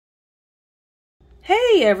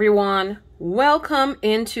Hey everyone, welcome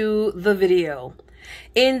into the video.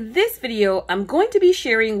 In this video, I'm going to be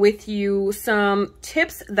sharing with you some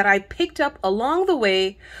tips that I picked up along the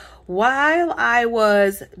way while I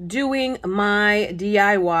was doing my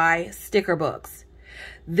DIY sticker books.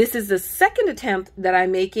 This is the second attempt that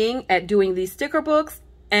I'm making at doing these sticker books,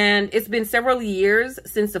 and it's been several years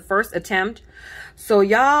since the first attempt. So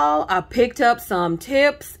y'all, I picked up some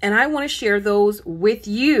tips and I want to share those with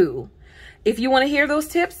you. If you want to hear those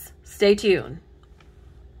tips, stay tuned.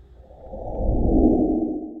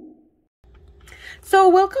 So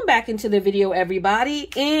welcome back into the video, everybody.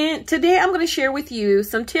 And today I'm going to share with you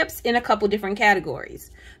some tips in a couple different categories.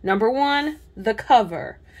 Number one, the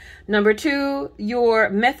cover. Number two, your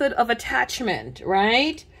method of attachment,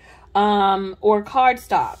 right? Or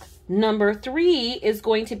cardstock. Number three is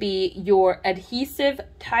going to be your adhesive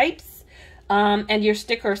types and your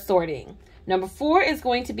sticker sorting. Number four is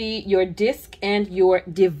going to be your disc and your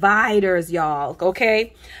dividers, y'all.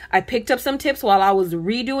 Okay, I picked up some tips while I was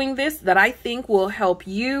redoing this that I think will help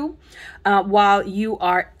you while you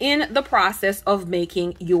are in the process of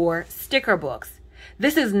making your sticker books.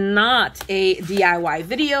 This is not a DIY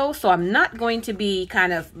video, so I'm not going to be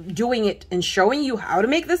kind of doing it and showing you how to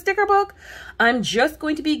make the sticker book. I'm just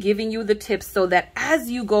going to be giving you the tips so that as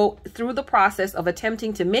you go through the process of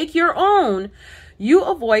attempting to make your own, you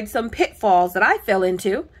avoid some pitfalls that I fell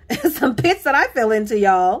into, some pits that I fell into,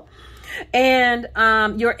 y'all. And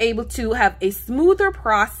you're able to have a smoother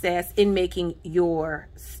process in making your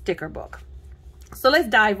sticker book. So let's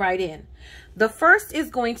dive right in. The first is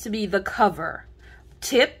going to be the cover.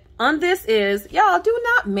 Tip on this is, y'all, do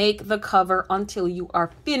not make the cover until you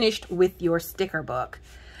are finished with your sticker book.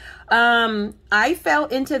 I fell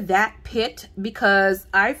into that pit because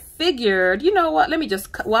I figured, you know what, let me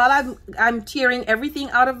just, while I'm tearing everything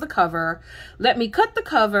out of the cover, let me cut the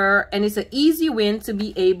cover, and it's an easy win to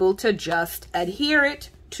be able to just adhere it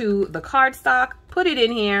to the cardstock, put it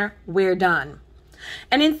in here, we're done.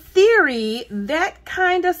 And in theory, that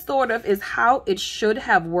kind of sort of is how it should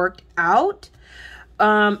have worked out.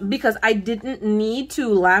 Because I didn't need to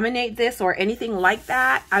laminate this or anything like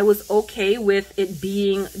that. I was okay with it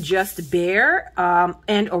being just bare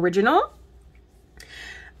and original.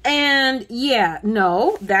 And yeah,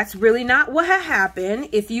 no, that's really not what happened.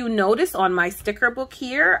 If you notice on my sticker book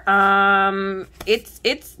here,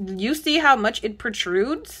 you see how much it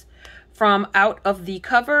protrudes from out of the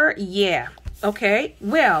cover. Yeah. Okay.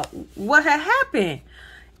 Well, what had happened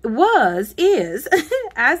is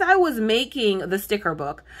as I was making the sticker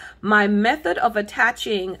book, my method of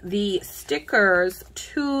attaching the stickers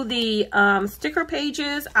to the sticker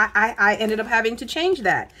pages, I ended up having to change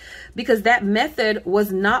that because that method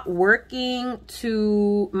was not working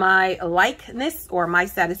to my likeness or my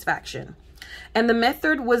satisfaction. And the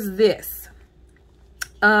method was this.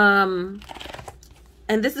 And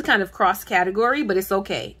this is kind of cross category, but it's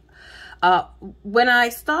okay. When I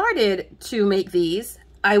started to make these,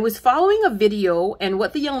 I was following a video, and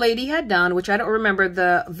what the young lady had done, which I don't remember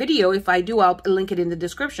the video. If I do, I'll link it in the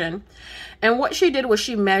description. And what she did was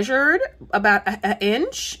she measured about an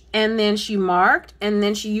inch, and then she marked, and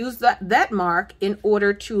then she used that mark in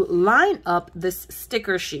order to line up this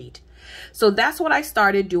sticker sheet. So that's what I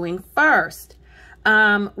started doing first.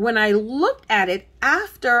 When I looked at it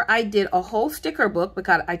after I did a whole sticker book,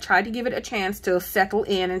 because I tried to give it a chance to settle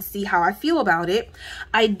in and see how I feel about it,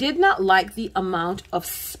 I did not like the amount of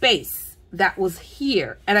space that was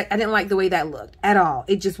here. And I didn't like the way that looked at all.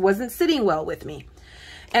 It just wasn't sitting well with me.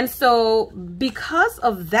 And so because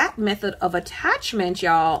of that method of attachment,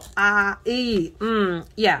 y'all,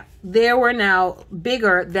 yeah, they were now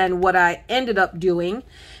bigger than what I ended up doing.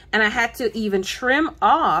 And I had to even trim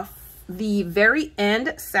off the very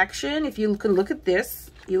end section. If you can look at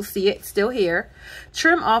this, you'll see it still here.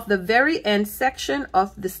 Trim off the very end section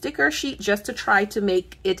of the sticker sheet just to try to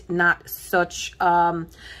make it not such a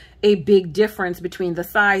big difference between the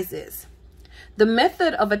sizes. The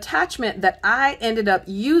method of attachment that I ended up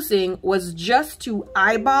using was just to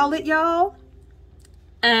eyeball it, y'all,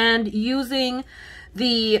 and using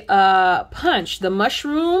the punch, the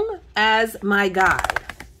mushroom, as my guide.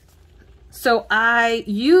 So I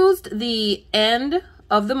used the end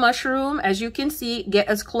of the mushroom, as you can see, get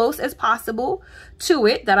as close as possible to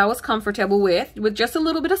it that I was comfortable with just a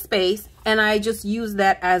little bit of space. And I just used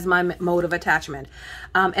that as my mode of attachment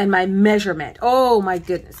and my measurement. Oh my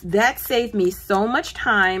goodness, that saved me so much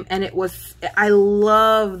time. And I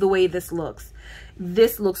love the way this looks.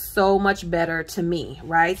 This looks so much better to me,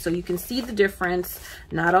 right? So you can see the difference,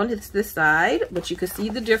 not on this side, but you can see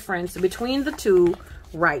the difference between the two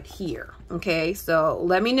right here. Okay, so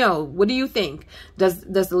let me know, what do you think? Does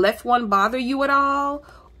the left one bother you at all?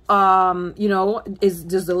 You know,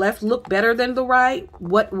 does the left look better than the right?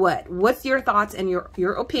 What's your thoughts and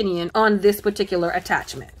your opinion on this particular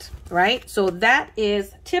attachment, right? So that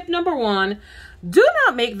is tip number 1. Do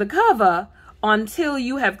not make the cover until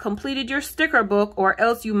you have completed your sticker book, or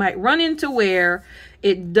else you might run into where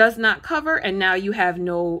it does not cover and now you have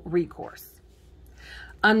no recourse.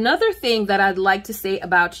 Another thing that I'd like to say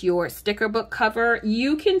about your sticker book cover,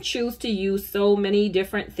 you can choose to use so many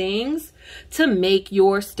different things to make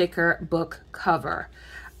your sticker book cover.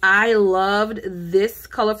 I loved this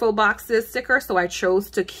Colorful Boxes sticker, so I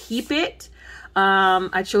chose to keep it.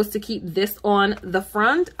 I chose to keep this on the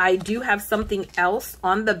front. I do have something else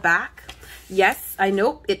on the back. Yes, I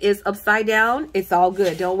know it is upside down. It's all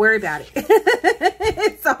good. Don't worry about it.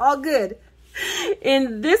 It's all good.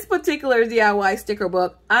 In this particular DIY sticker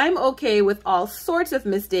book, I'm okay with all sorts of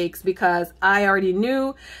mistakes because I already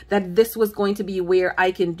knew that this was going to be where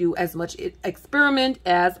I can do as much experiment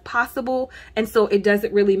as possible. And so it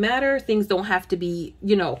doesn't really matter. Things don't have to be,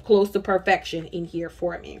 you know, close to perfection in here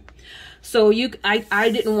for me. So I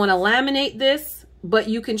didn't want to laminate this, but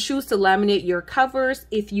you can choose to laminate your covers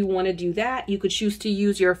if you want to do that. You could choose to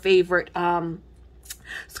use your favorite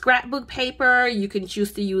scrapbook paper. You can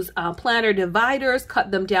choose to use planner dividers,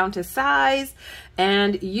 cut them down to size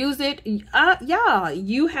and use it. Yeah,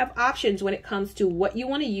 you have options when it comes to what you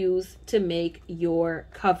want to use to make your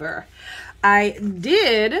cover. I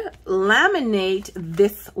did laminate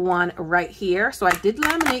this one right here. So I did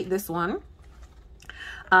laminate this one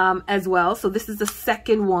as well. So this is the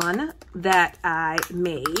second one that I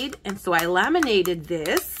made. And so I laminated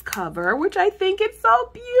this cover, which I think is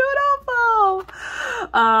so beautiful.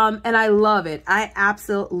 And I love it. I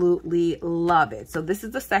absolutely love it. So this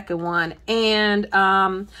is the second one. And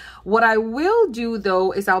what I will do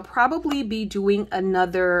though is I'll probably be doing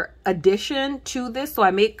another addition to this. So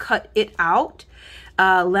I may cut it out,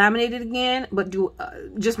 laminate it again, but do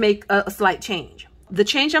just make a slight change. The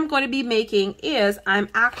change I'm going to be making is I'm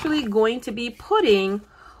actually going to be putting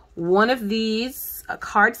one of these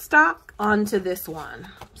cardstock onto this one.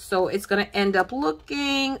 So it's going to end up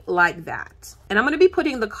looking like that. And I'm going to be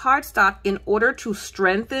putting the cardstock in order to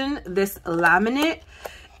strengthen this laminate.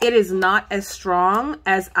 It is not as strong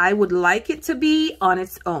as I would like it to be on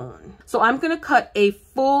its own. So I'm going to cut a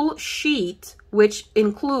full sheet, which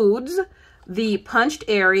includes the punched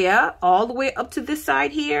area all the way up to this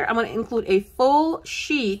side here. I'm going to include a full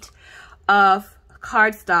sheet of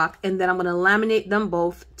cardstock, and then I'm going to laminate them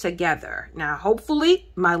both together. Now, hopefully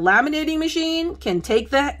my laminating machine can take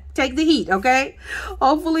the heat, okay?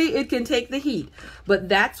 Hopefully it can take the heat, but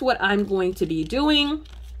that's what I'm going to be doing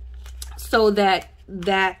so that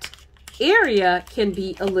that area can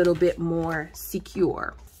be a little bit more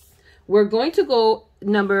secure. We're going to go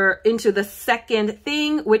into the second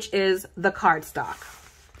thing, which is the cardstock.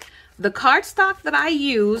 The cardstock that I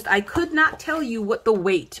used, I could not tell you what the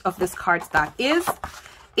weight of this cardstock is.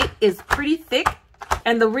 It is pretty thick.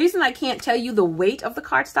 And the reason I can't tell you the weight of the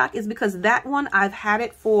cardstock is because that one, I've had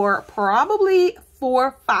it for probably 4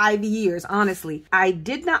 or 5 years, honestly. I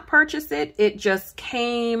did not purchase it. It just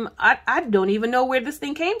came. I don't even know where this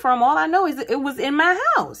thing came from. All I know is that it was in my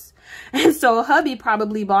house. And so hubby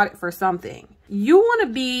probably bought it for something. You want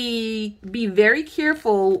to be very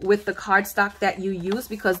careful with the cardstock that you use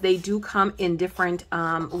because they do come in different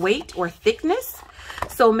weight or thickness.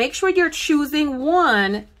 So make sure you're choosing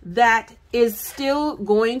one that is still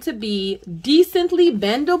going to be decently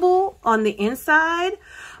bendable on the inside,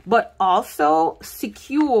 but also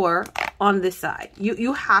secure on this side.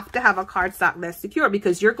 You have to have a cardstock that's secure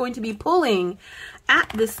because you're going to be pulling at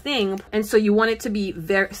this thing. And so you want it to be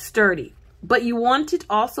very sturdy. But you want it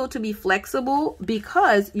also to be flexible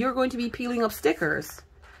because you're going to be peeling up stickers.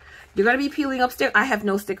 You're going to be peeling up stickers. I have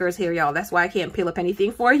no stickers here, y'all. That's why I can't peel up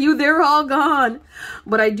anything for you. They're all gone.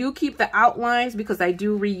 But I do keep the outlines because I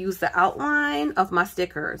do reuse the outline of my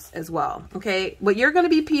stickers as well. Okay. But you're going to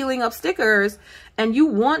be peeling up stickers and you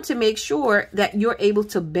want to make sure that you're able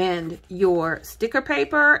to bend your sticker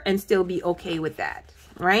paper and still be okay with that.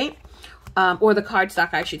 Right? Or the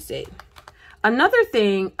cardstock, I should say. Another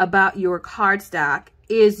thing about your cardstock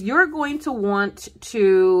is you're going to want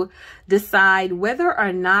to decide whether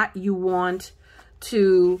or not you want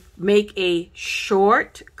to make a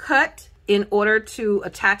short cut in order to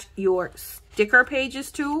attach your sticker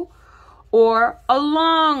pages to, or a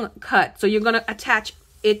long cut. So you're going to attach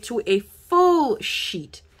it to a full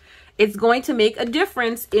sheet. It's going to make a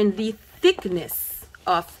difference in the thickness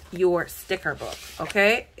of your sticker book.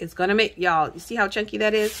 Okay, it's gonna make, y'all, you see how chunky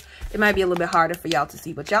that is? It might be a little bit harder for y'all to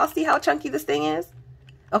see, but y'all see how chunky this thing is?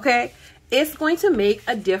 Okay, it's going to make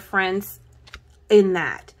a difference in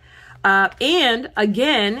that. And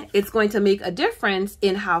again, it's going to make a difference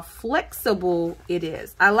in how flexible it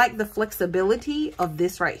is. I like the flexibility of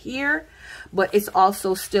this right here, but it's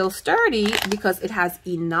also still sturdy because it has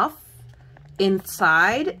enough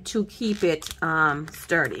inside to keep it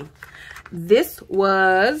sturdy. This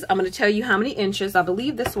was, I'm going to tell you how many inches. I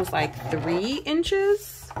believe this was like 3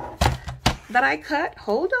 inches that I cut.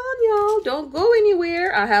 Hold on, y'all. Don't go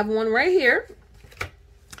anywhere. I have one right here.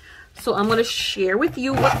 So I'm going to share with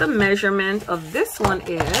you what the measurement of this one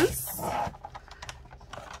is,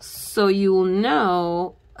 so you'll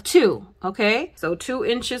know. 2, okay? So 2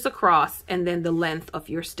 inches across, and then the length of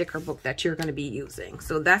your sticker book that you're going to be using.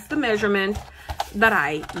 So that's the measurement that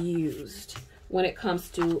I used when it comes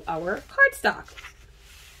to our cardstock.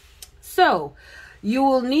 So you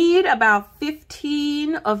will need about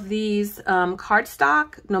 15 of these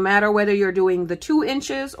cardstock, no matter whether you're doing the 2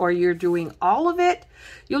 inches or you're doing all of it.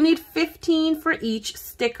 You'll need 15 for each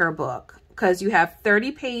sticker book, because you have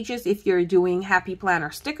 30 pages if you're doing Happy Planner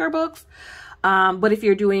sticker books. But if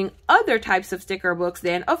you're doing other types of sticker books,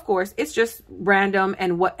 then of course it's just random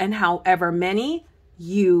and however many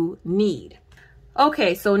you need.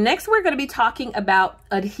 Okay, so next we're going to be talking about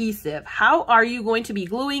adhesive. How are you going to be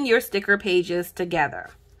gluing your sticker pages together?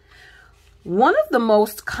 One of the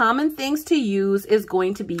most common things to use is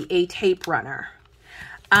going to be a tape runner.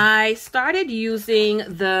 I started using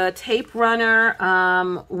the tape runner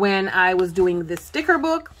when I was doing this sticker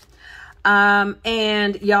book.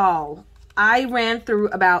 And y'all, I ran through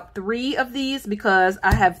about 3 of these because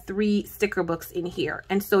I have 3 sticker books in here.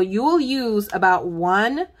 And so you'll use about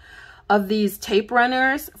 1 of these tape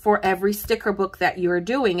runners for every sticker book that you're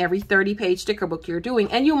doing, every 30-page sticker book you're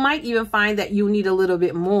doing. And you might even find that you need a little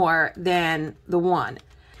bit more than the 1.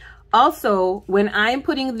 Also, when I'm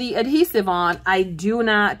putting the adhesive on, I do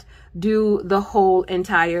not do the whole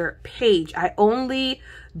entire page. I only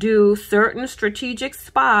do certain strategic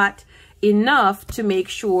spots enough to make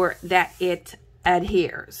sure that it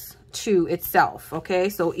adheres to itself. Okay,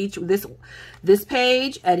 so this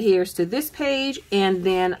page adheres to this page, and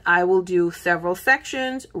then I will do several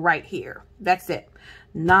sections right here. That's it,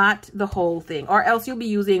 not the whole thing, or else you'll be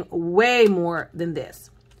using way more than this.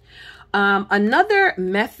 Another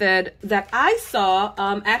method that I saw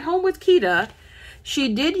at home with Kita,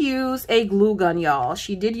 she did use a glue gun, y'all.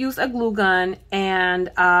 She did use a glue gun,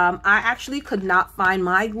 and I actually could not find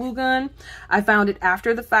my glue gun. I found it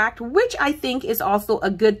after the fact, which I think is also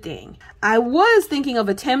a good thing. I was thinking of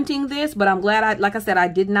attempting this, but I'm glad like I said, I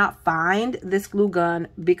did not find this glue gun,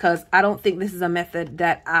 because I don't think this is a method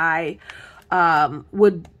that I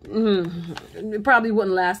it probably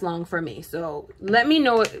wouldn't last long for me. So let me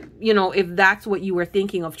know, if that's what you were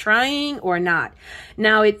thinking of trying or not.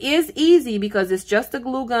 Now, it is easy because it's just a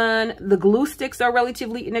glue gun. The glue sticks are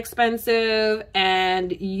relatively inexpensive,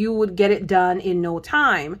 and you would get it done in no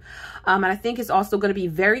time. And I think it's also going to be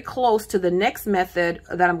very close to the next method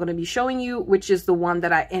that I'm going to be showing you, which is the one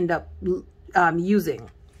that I end up using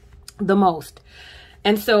the most.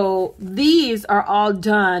 And so these are all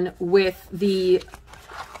done with the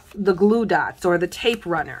glue dots or the tape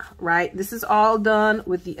runner, right? This is all done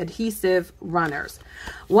with the adhesive runners.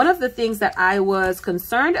 One of the things that I was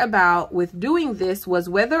concerned about with doing this was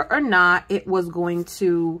whether or not it was going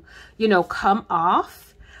to, come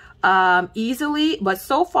off easily. But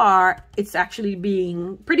so far, it's actually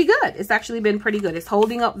being pretty good. It's actually been pretty good. It's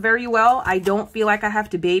holding up very well. I don't feel like I have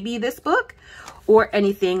to baby this book or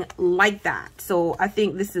anything like that. So I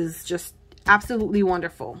think this is just absolutely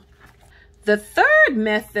wonderful. The third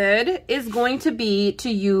method is going to be to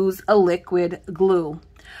use a liquid glue.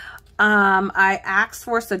 I asked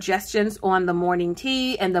for suggestions on the morning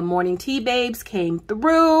tea, and the morning tea babes came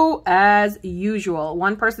through as usual.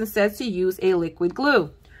 One person says to use a liquid glue.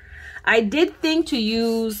 I did think to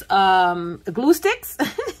use glue sticks.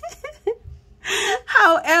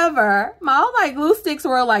 However, all my glue sticks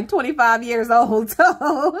were like 25 years old,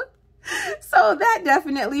 so that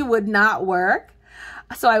definitely would not work.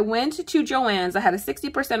 So I went to Joann's. I had a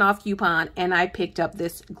 60% off coupon, and I picked up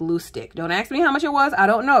this glue stick. Don't ask me how much it was. I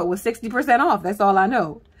don't know. It was 60% off. That's all I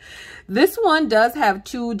know. This one does have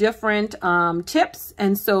 2 different tips,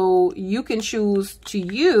 and so you can choose to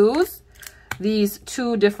use these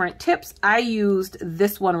 2 different tips. I used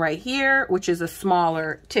this one right here, which is a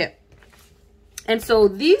smaller tip. And so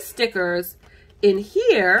these stickers in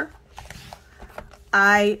here,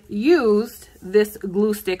 I used this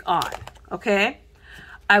glue stick on, okay?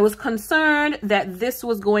 I was concerned that this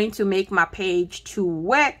was going to make my page too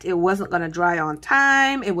wet. It wasn't going to dry on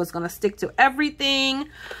time. It was going to stick to everything.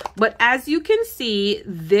 But as you can see,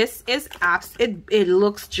 this is it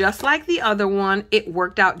looks just like the other one. It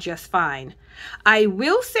worked out just fine. I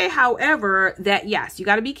will say, however, that yes, you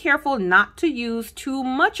got to be careful not to use too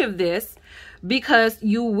much of this, because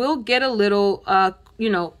you will get a little, you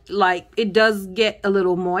know, like it does get a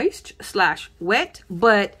little moist / wet,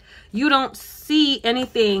 but you don't see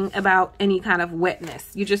anything about any kind of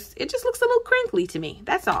wetness. It just looks a little crinkly to me.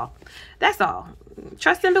 That's all. That's all.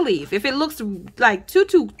 Trust and believe. If it looks like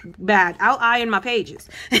too bad, I'll iron my pages.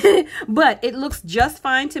 But it looks just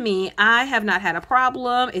fine to me. I have not had a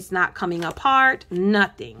problem. It's not coming apart.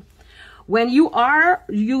 Nothing. When you are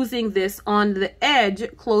using this on the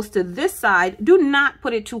edge close to this side, do not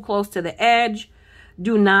put it too close to the edge.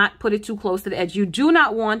 Do not put it too close to the edge. You do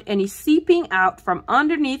not want any seeping out from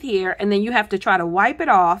underneath here, and then you have to try to wipe it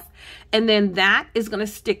off, and then that is going to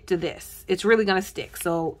stick to this. It's really going to stick.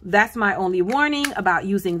 So that's my only warning about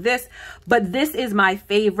using this. But this is my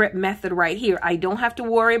favorite method right here. I don't have to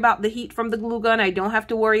worry about the heat from the glue gun. I don't have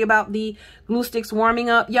to worry about the glue sticks warming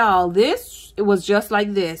up. Y'all, it was just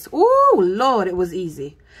like this. Ooh, Lord, it was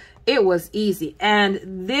easy. It was easy.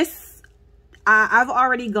 And this, I've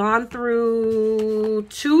already gone through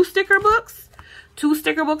two sticker books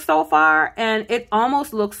so far, and it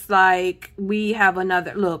almost looks like we have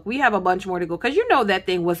another, look, we have a bunch more to go, because you know that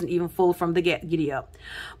thing wasn't even full from the giddy up,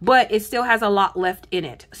 but it still has a lot left in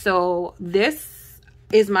it. So this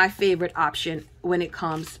is my favorite option when it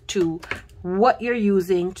comes to what you're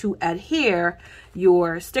using to adhere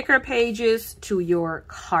your sticker pages to your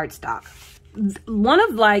cardstock. One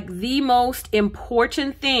of like the most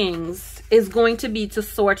important things is going to be to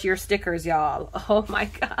sort your stickers, y'all. Oh my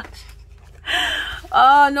gosh.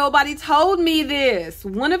 Oh, nobody told me this.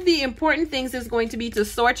 One of the important things is going to be to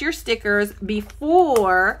sort your stickers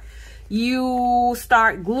before you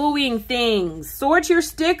start gluing things. Sort your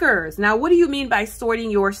stickers. Now, what do you mean by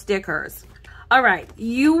sorting your stickers? All right,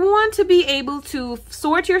 you want to be able to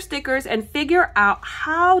sort your stickers and figure out,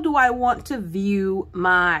 how do I want to view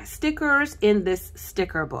my stickers in this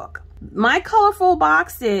sticker book? My colorful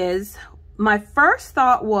boxes, my first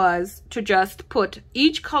thought was to just put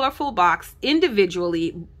each colorful box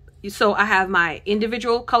individually. So I have my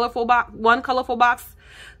individual colorful box, one colorful box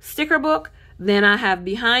sticker book. Then I have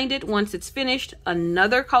behind it, once it's finished,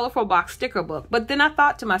 another colorful box sticker book. But then I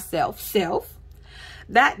thought to myself,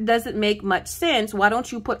 that doesn't make much sense. Why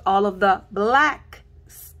don't you put all of the black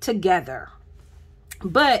together?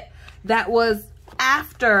 But that was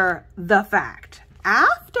after the fact.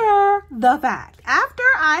 After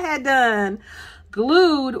I had done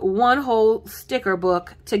glued one whole sticker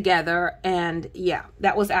book together, and yeah,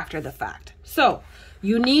 that was after the fact. So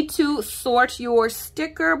you need to sort your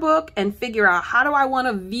sticker book and figure out, how do I want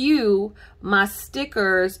to view my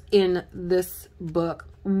stickers in this book?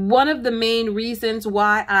 One of the main reasons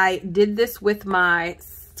why I did this with my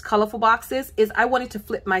colorful boxes is I wanted to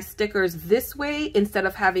flip my stickers this way instead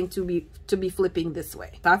of having to be flipping this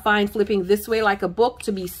way. I find flipping this way like a book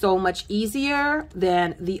to be so much easier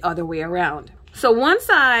than the other way around. So once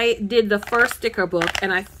I did the first sticker book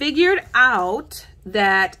and I figured out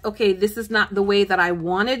that, okay, this is not the way that I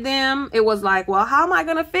wanted them, it was like, well, how am I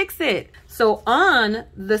gonna fix it? So on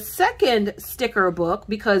the second sticker book,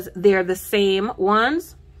 because they're the same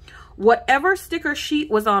ones, whatever sticker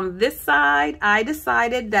sheet was on this side, I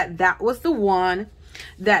decided that that was the one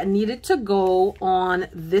that needed to go on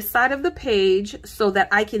this side of the page so that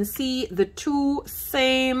I can see the two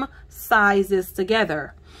same sizes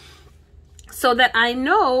together. So that I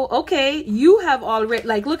know, okay, you have already,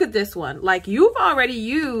 like, look at this one. Like, you've already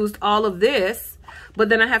used all of this, but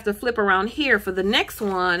then I have to flip around here for the next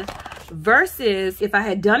one, versus if I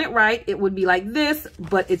had done it right, it would be like this,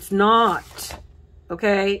 but it's not.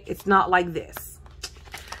 Okay, it's not like this.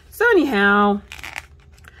 So anyhow,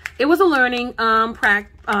 it was a learning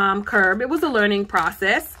curve. It was a learning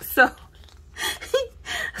process. So,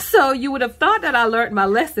 so you would have thought that I learned my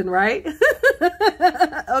lesson, right?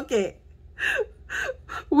 Okay.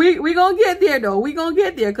 We gonna get there though. We gonna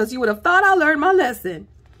get there, because you would have thought I learned my lesson.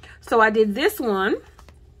 So I did this one,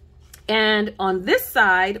 and on this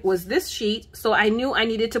side was this sheet, so I knew I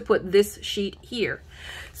needed to put this sheet here.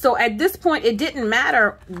 So at this point, it didn't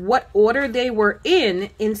matter what order they were in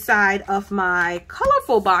inside of my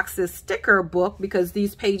colorful boxes sticker book, because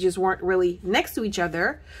these pages weren't really next to each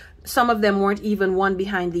other. Some of them weren't even one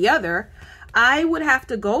behind the other. I would have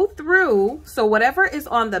to go through, so whatever is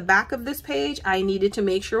on the back of this page, I needed to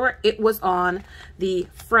make sure it was on the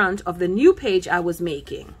front of the new page I was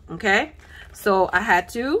making, okay? So I had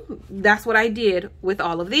to, that's what I did with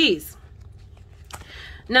all of these.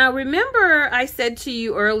 Now, remember I said to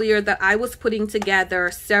you earlier that I was putting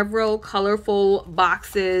together several colorful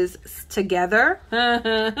boxes together?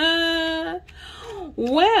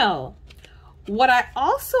 Well, what I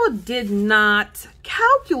also did not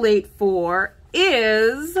calculate for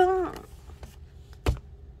is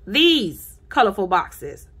these colorful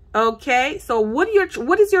boxes. Okay, so what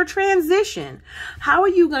is your transition? How are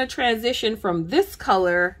you going to transition from this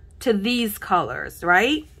color to these colors,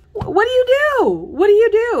 right? What do you do? What do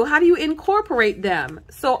you do? How do you incorporate them?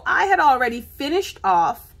 So I had already finished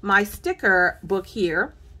off my sticker book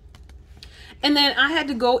here. And then I had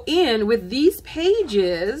to go in with these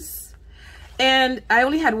pages. And I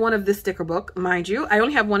only had one of this sticker book, mind you. I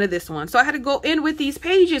only have one of this one. So I had to go in with these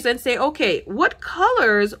pages and say, okay, what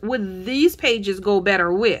colors would these pages go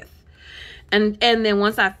better with? And then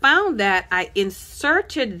once I found that, I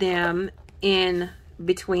inserted them in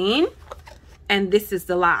between. And this is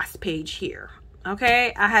the last page here.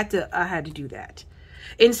 Okay, I had to do that.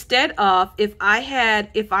 Instead of, if I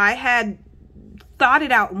had thought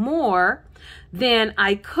it out more, then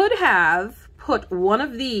I could have put one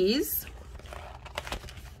of these.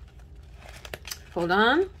 Hold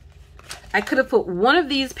on. I could have put one of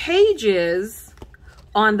these pages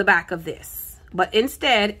on the back of this, but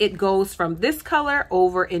instead it goes from this color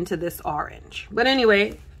over into this orange. But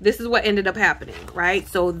anyway, this is what ended up happening, right?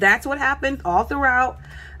 So that's what happened all throughout.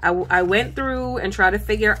 I went through and tried to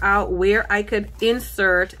figure out where I could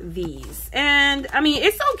insert these. And I mean,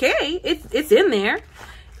 it's okay. It's in there.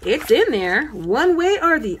 It's in there. One way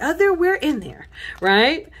or the other, we're in there,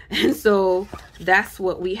 right? And so that's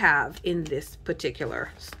what we have in this particular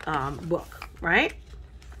book, right?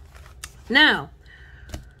 Now,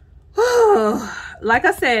 like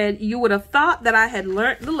I said, you would have thought that I had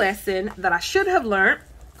learned the lesson that I should have learned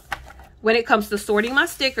when it comes to sorting my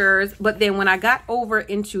stickers. But then when I got over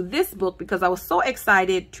into this book, because I was so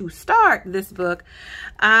excited to start this book,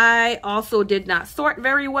 I also did not sort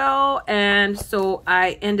very well. And so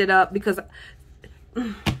I ended up, because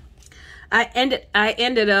I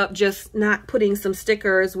ended up just not putting some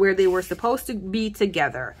stickers where they were supposed to be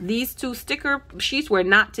together. These two sticker sheets were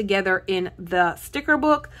not together in the sticker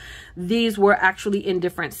book. These were actually in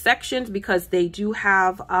different sections because they do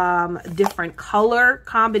have different color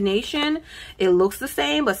combination. It looks the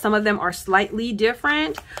same, but some of them are slightly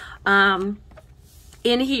different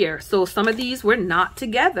in here. So some of these were not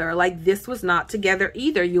together. Like this was not together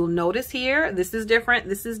either. You'll notice here, this is different,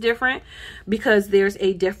 this is different, because there's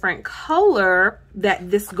a different color that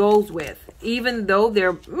this goes with. Even though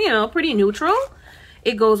they're, you know, pretty neutral,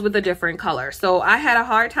 it goes with a different color. So I had a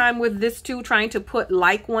hard time with this too, trying to put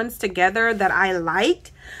like ones together that I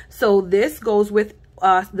liked. So this goes with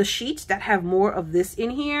the sheets that have more of this in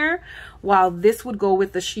here, while this would go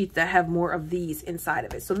with the sheets that have more of these inside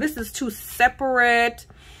of it. So this is two separate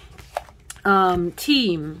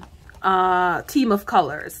team of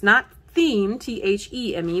colors, not theme,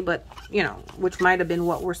 THEME, but you know, which might have been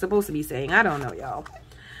what we're supposed to be saying. I don't know, y'all.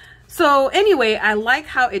 So anyway, I like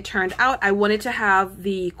how it turned out. I wanted to have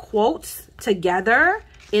the quotes together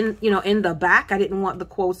in, you know, in the back. I didn't want the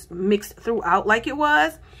quotes mixed throughout like it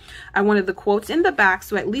was. I wanted the quotes in the back,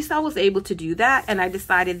 so at least I was able to do that. And I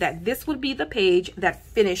decided that this would be the page that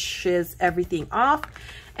finishes everything off.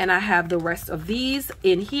 And I have the rest of these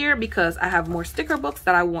in here because I have more sticker books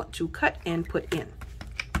that I want to cut and put in.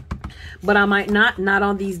 But I might not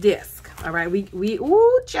on these discs. All right,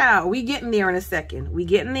 ooh, child, we getting there in a second. We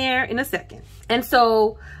getting there in a second. And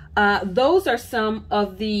so those are some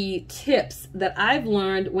of the tips that I've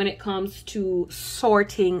learned when it comes to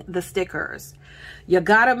sorting the stickers. You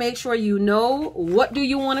gotta make sure you know what do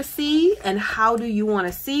you want to see and how do you want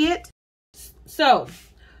to see it. So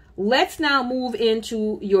let's now move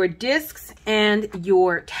into your discs and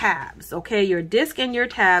your tabs. Okay, your disc and your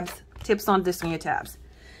tabs, tips on disc and your tabs.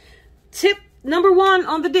 Tip number 1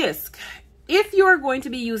 on the disc. If you're going to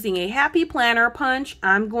be using a Happy Planner punch,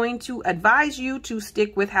 I'm going to advise you to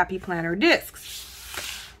stick with Happy Planner discs.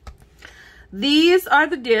 These are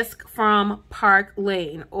the discs from Park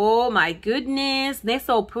Lane. Oh my goodness, they're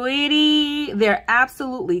so pretty. They're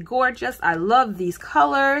absolutely gorgeous. I love these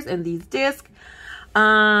colors and these discs.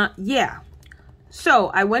 Yeah. So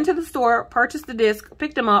I went to the store, purchased the disc,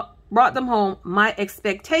 picked them up, brought them home. My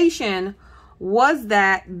expectation was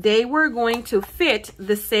that they were going to fit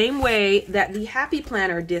the same way that the Happy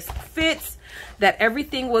Planner disc fits, that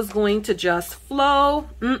everything was going to just flow.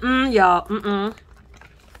 Y'all,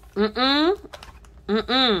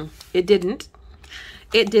 it didn't.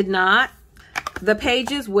 It did not. The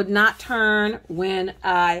pages would not turn when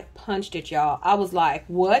I punched it, y'all. I was like,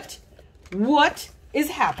 what? what is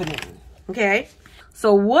happening. Okay.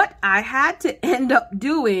 So what I had to end up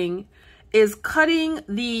doing is cutting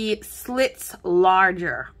the slits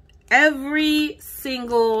larger. Every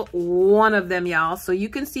single one of them, y'all. So you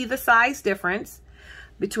can see the size difference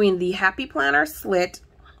between the Happy Planner slit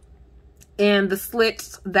and the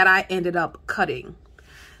slits that I ended up cutting.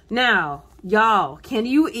 Now, y'all, can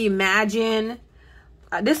you imagine?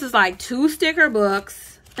 This is like 2 sticker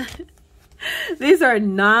books. These are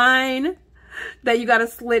 9 that you got to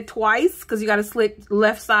slit twice because you got to slit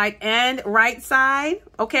left side and right side.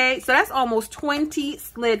 Okay, so that's almost 20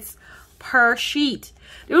 slits per sheet.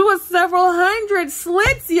 There was several hundred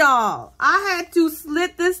slits, y'all. I had to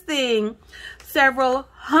slit this thing several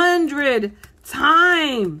hundred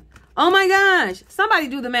times. Oh my gosh. Somebody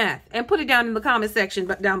do the math and put it down in the comment section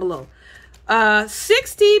down below.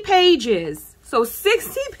 60 pages. So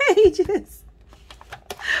 60 pages.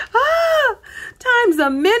 Times a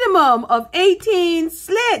minimum of 18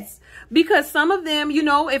 slits. Because some of them, you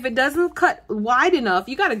know, if it doesn't cut wide enough,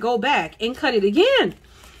 you got to go back and cut it again.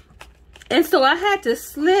 And so I had to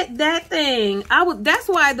slit that thing. That's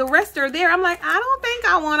why the rest are there. I'm like, I don't think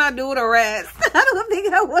I want to do the rest. I don't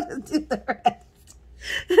think I want to do the rest.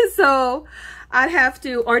 So I'd have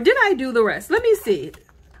to, or did I do the rest? Let me see.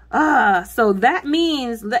 So that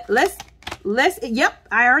means let's, yep,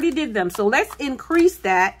 I already did them. So let's increase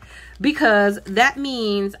that because that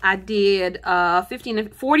means I did 15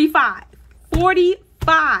 and 45.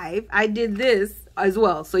 45, I did this as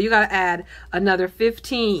well. So you got to add another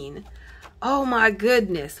 15. Oh my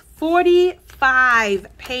goodness, 45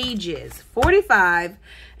 pages, 45,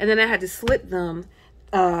 and then I had to slit them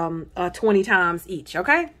 20 times each,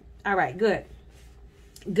 okay? All right, good.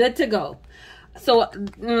 Good to go. So,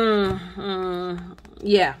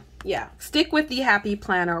 yeah, stick with the Happy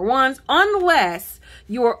Planner ones unless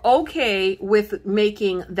you're okay with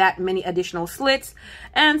making that many additional slits.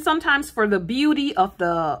 And sometimes for the beauty of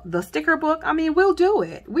the sticker book, I mean, we'll do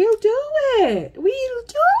it. We'll do it. We'll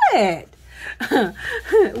do it.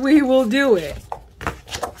 We will do it.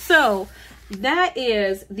 So that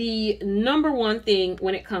is the #1 thing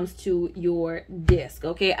when it comes to your disc.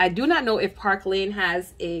 Okay, I do not know if Park Lane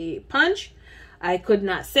has a punch. I could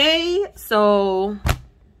not say. So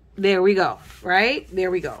there we go. Right there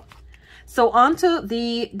we go. So onto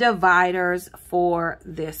the dividers for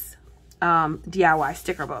this DIY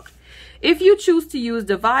sticker book. If you choose to use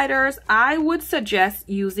dividers, I would suggest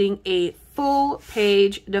using a full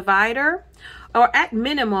page divider, or at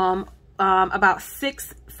minimum about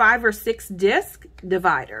 5 or 6 disc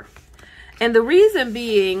divider. And the reason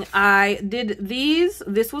being, I did these,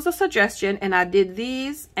 this was a suggestion, and I did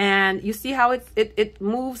these, and you see how it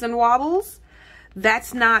moves and wobbles?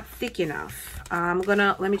 That's not thick enough.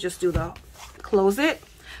 Let me just do close it.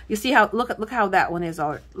 You see how, look how that one is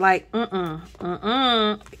all like,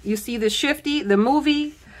 You see the shifty, the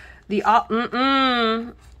movie,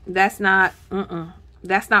 that's not,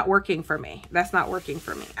 that's not working for me. That's not working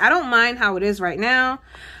for me. I don't mind how it is right now.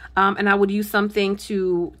 And I would use something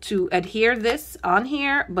to adhere this on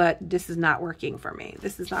here, but this is not working for me.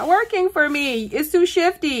 This is not working for me. It's too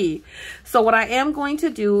shifty. So what I am going to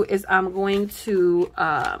do is I'm going to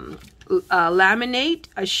laminate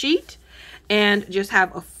a sheet and just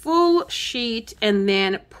have a full sheet and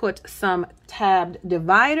then put some tabbed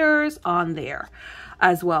dividers on there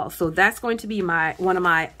as well. So that's going to be one of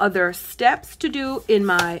my other steps to do in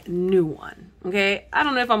my new one. Okay, I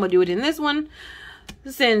don't know if I'm gonna do it in this one,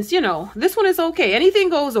 since, you know, this one is okay. Anything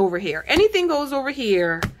goes over here. Anything goes over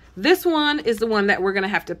here. This one is the one that we're gonna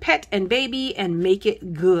have to pet and baby and make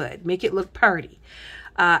it good, make it look pretty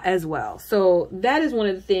as well. So that is one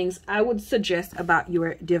of the things I would suggest about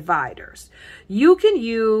your dividers. You can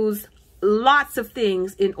use lots of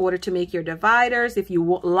things in order to make your dividers. If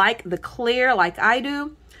you like the clear, like I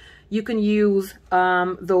do, you can use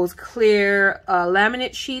those clear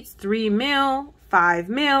laminate sheets, 3 mil, 5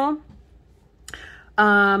 mil.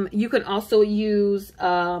 You can also use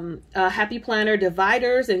Happy Planner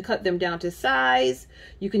dividers and cut them down to size.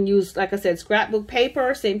 You can use, like I said, scrapbook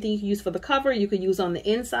paper. Same thing you can use for the cover. You can use on the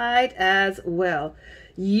inside as well.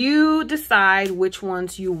 You decide which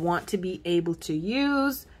ones you want to be able to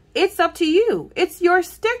use. It's up to you. It's your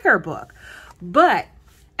sticker book. But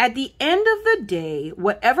at the end of the day,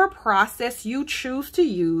 whatever process you choose to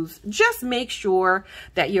use, just make sure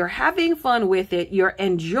that you're having fun with it, you're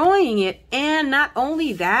enjoying it, and not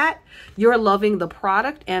only that, you're loving the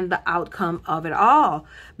product and the outcome of it all,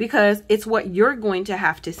 because it's what you're going to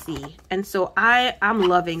have to see. And so I'm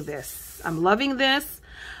loving this. I'm loving this.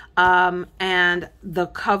 And the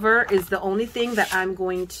cover is the only thing that I'm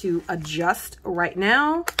going to adjust right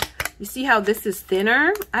now. You see how this is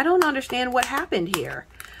thinner? I don't understand what happened here,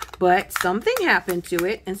 but something happened to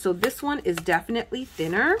it. And so this one is definitely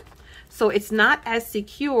thinner. So it's not as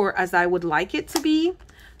secure as I would like it to be.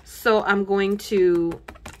 So I'm going to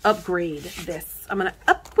upgrade this. I'm going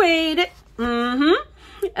to upgrade it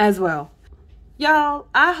as well. Y'all,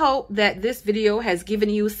 I hope that this video has given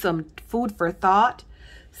you some food for thought,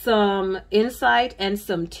 some insight, and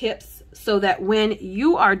some tips so that when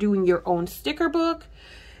you are doing your own sticker book,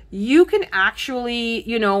 you can actually,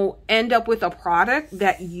 you know, end up with a product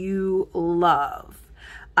that you love.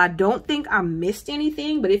 I don't think I missed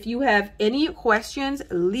anything, but if you have any questions,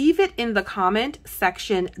 leave it in the comment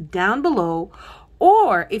section down below.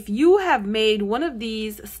 Or if you have made one of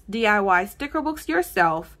these DIY sticker books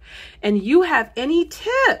yourself and you have any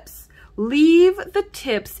tips, leave the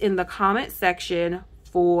tips in the comment section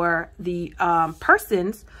for the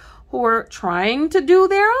persons who are trying to do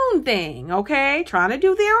their own thing, okay? Trying to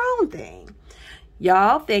do their own thing.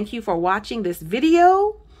 Y'all, thank you for watching this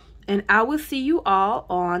video, and I will see you all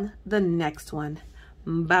on the next one.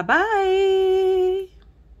 Bye-bye.